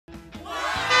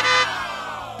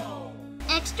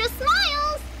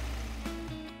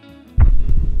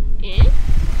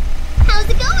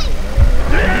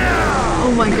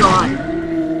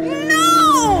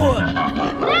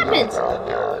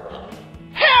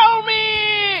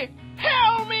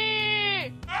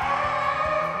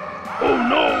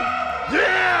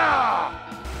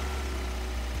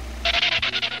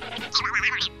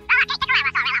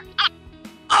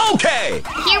Okay!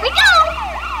 Here we go!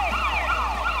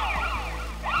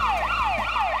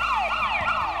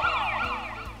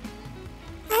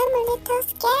 I'm a little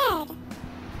scared.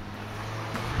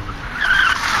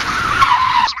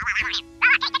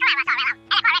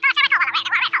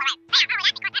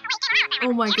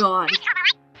 Oh my god.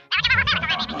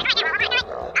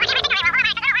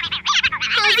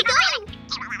 How's it going?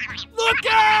 Look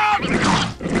out!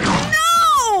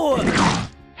 No!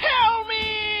 Help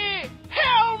me!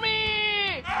 Help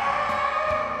me!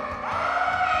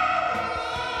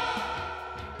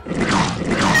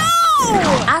 No!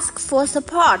 Ask for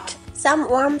support.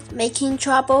 Someone's making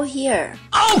trouble here.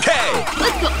 Okay!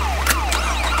 Let's go!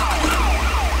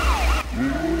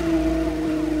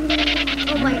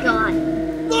 Oh my god.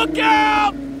 Look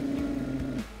out!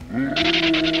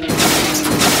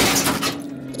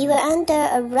 You are under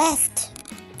arrest.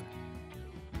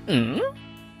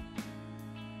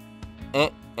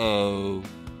 Uh-oh.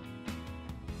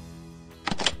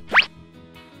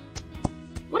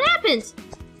 What happened?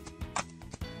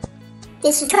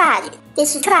 This is tragic.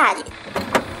 This is tragic.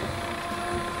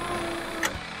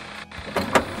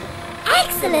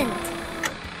 Excellent!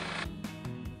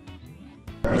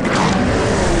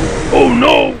 Oh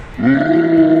no!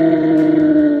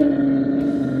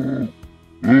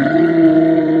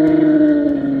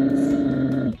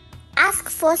 Ask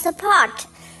for support.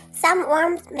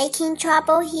 Someone's making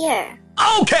trouble here.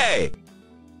 Okay!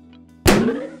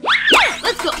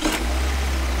 Let's go!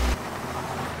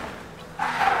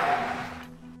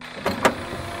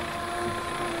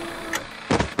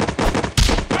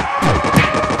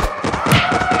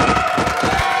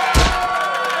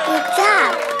 Good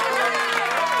job.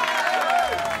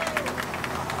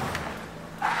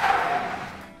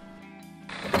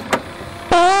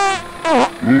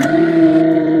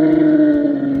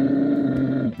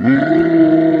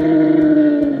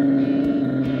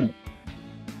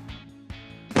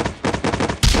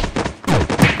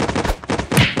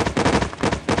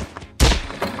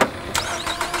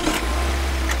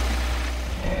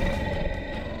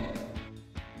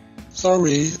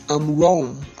 Sorry, I'm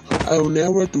wrong. I'll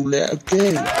never do that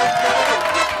again.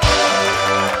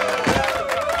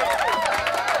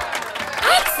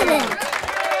 Excellent!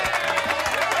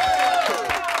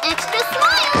 Extra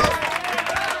smiles!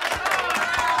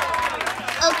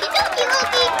 Okie dokie,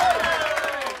 Loki!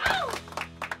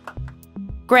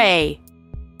 Gray.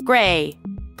 Gray.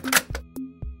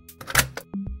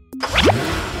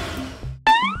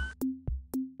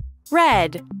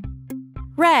 Red.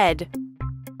 Red.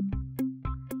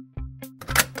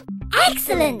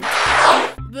 Excellent!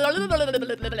 Okie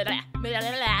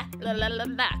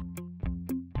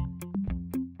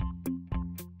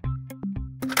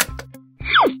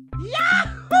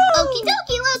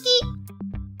dokie, Loki!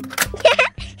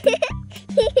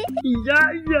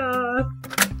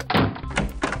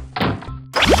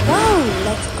 Wow,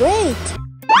 that's great.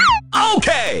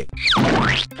 Okay!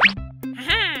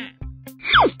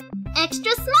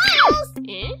 Extra smiles!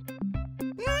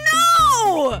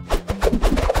 No!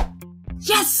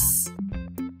 Yes!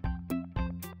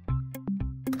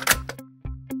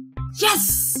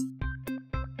 Yes!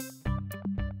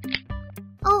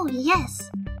 Oh,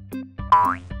 yes.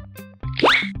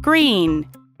 Green.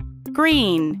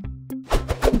 Green.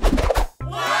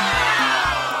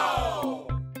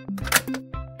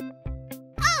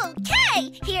 Okay,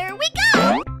 here we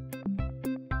go!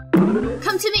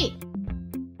 Come to me.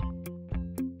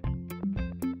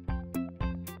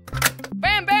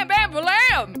 Bam, bam, bam,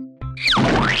 blam!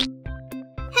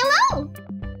 Hello!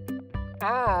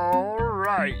 All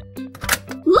right.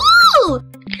 Ooh!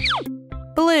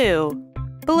 Blue.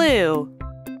 Blue.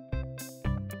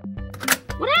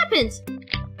 What happened?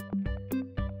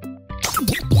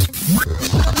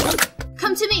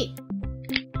 Come to me.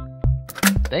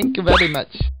 Thank you very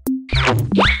much.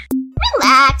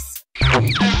 Relax.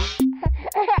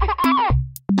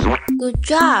 Good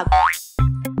job.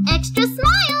 Extra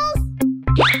smiles.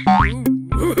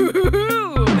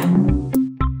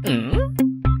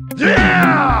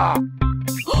 Yeah!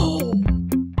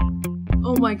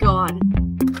 Oh my god.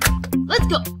 Let's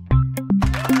go.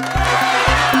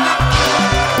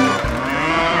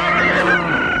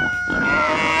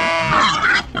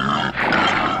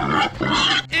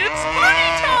 It's party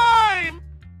time!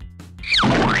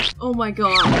 Oh my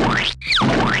god.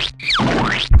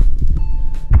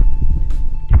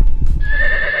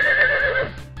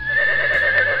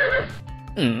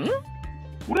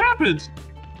 What happened?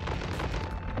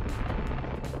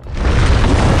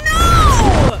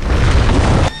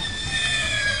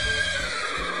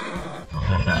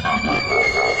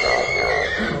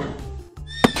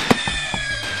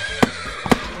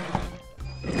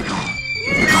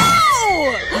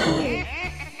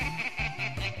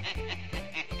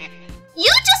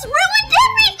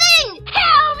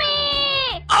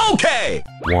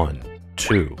 1,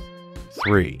 2,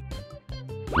 3.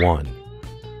 1,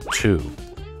 2,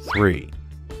 3.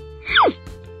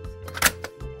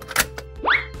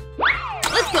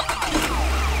 Let's go.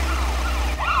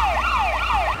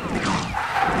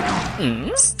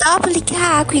 Stop the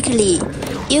car quickly.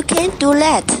 You can't do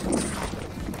that.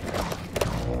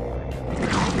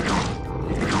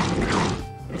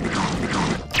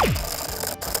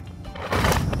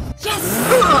 Yes!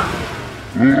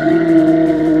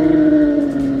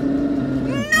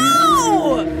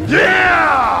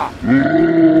 Yeah!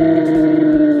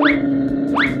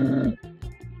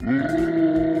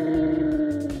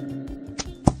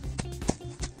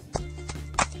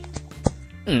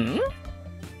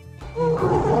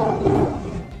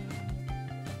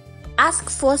 Ask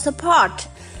for support.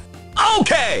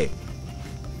 Okay!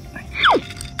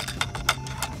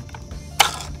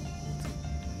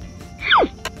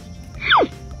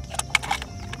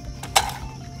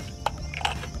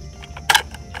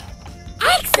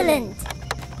 Excellent.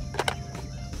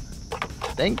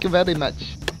 Thank you very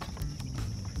much.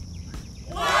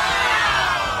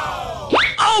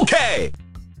 Okay!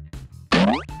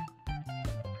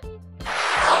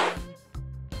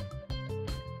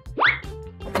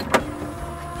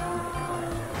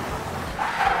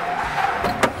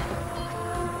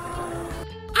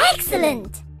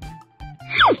 Excellent.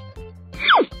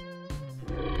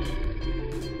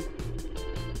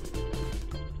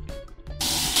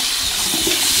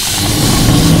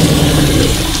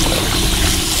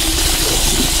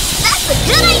 That's a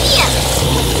good idea.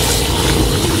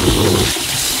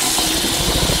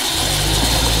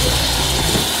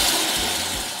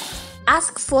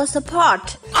 Ask for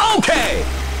support. Okay!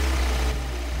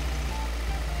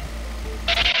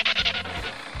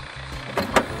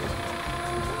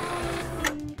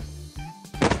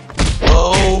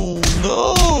 Oh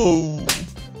no!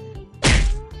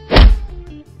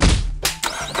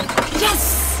 Yes!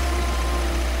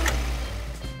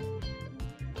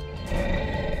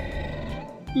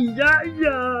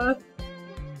 Yeah.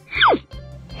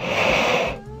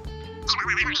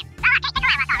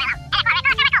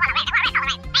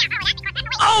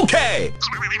 Okay!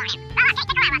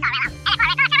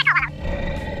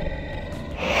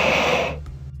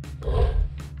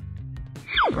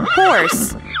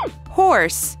 Horse,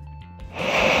 horse.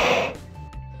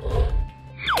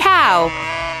 Cow,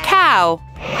 cow.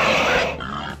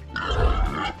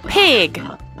 Pig,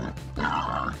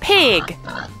 pig.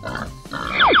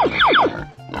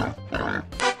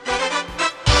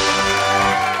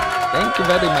 Thank you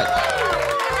very much.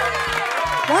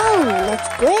 Wow, that's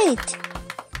great.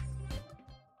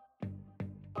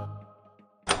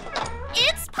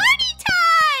 It's party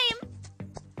time.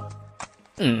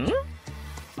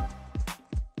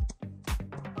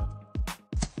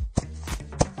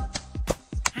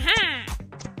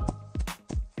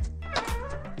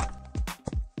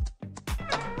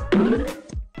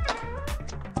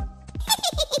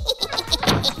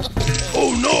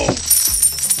 Oh no!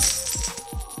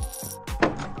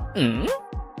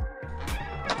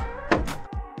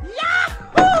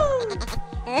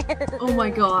 Oh my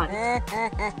god.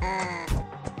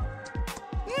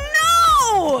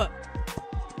 No!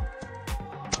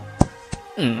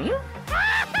 No!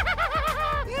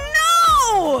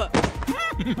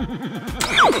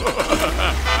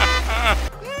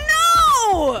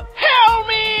 No! Help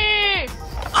me!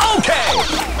 Okay!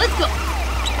 Let's go.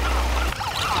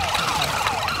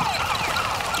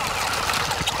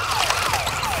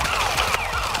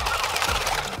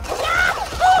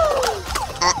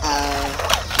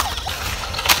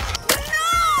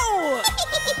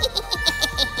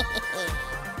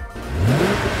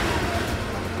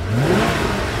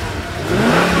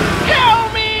 No! Help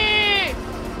me!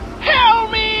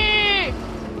 Help me!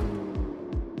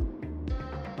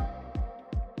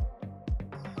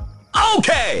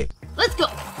 Okay! Let's go.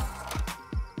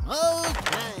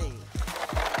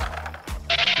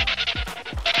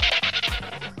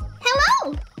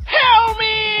 Hello. Help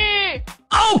me!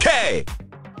 Okay!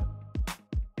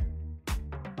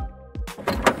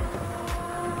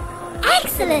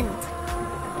 Excellent.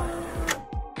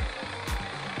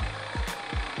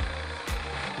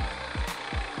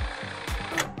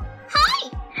 Hi.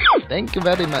 Thank you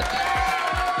very much.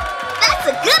 That's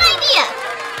a good idea.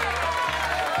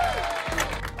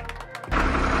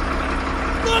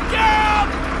 Look out!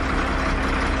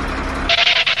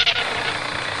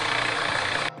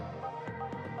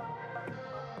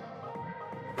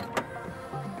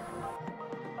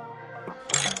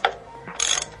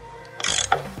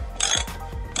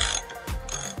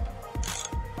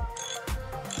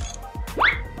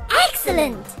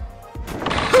 Excellent.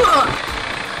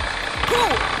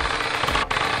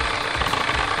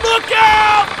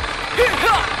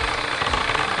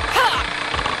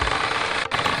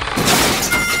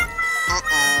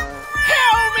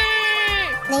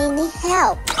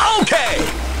 Okay.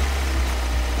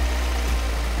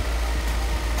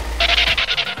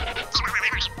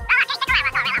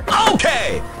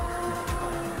 Okay.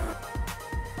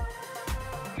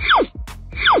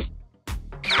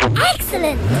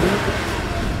 Excellent!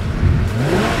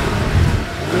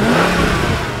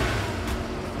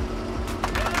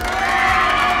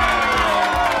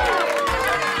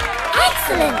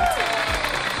 Excellent!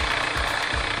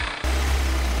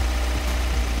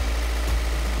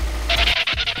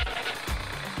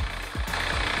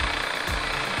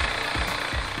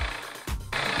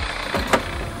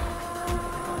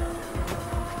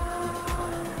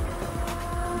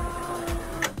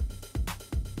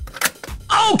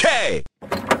 Okay.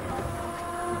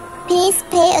 Please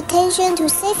pay attention to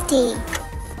safety.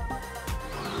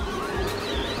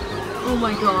 Oh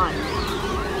my god.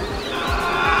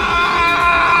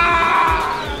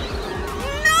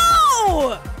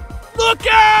 No! Look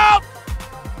out!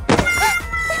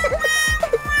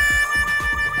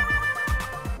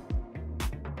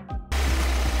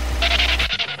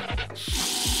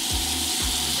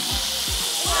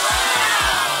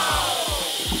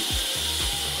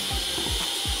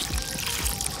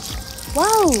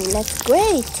 Wow, that's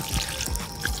great!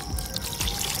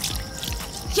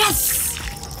 Yes!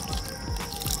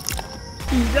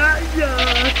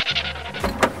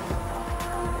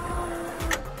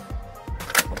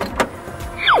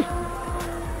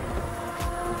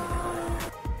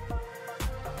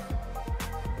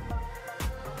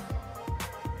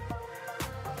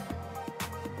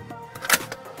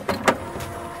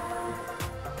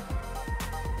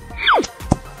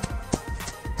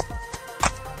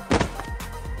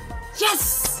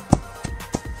 Yes!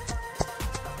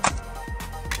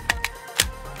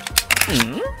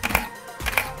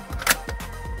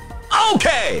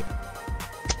 Okay.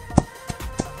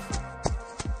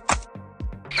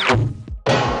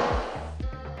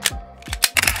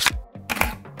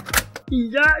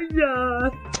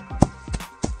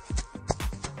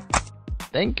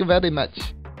 Thank you very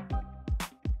much.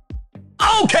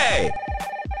 Okay.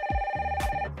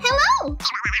 Hello!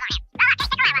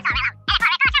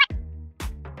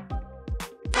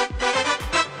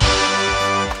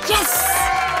 Yes!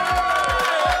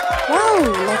 Wow,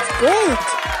 that's great!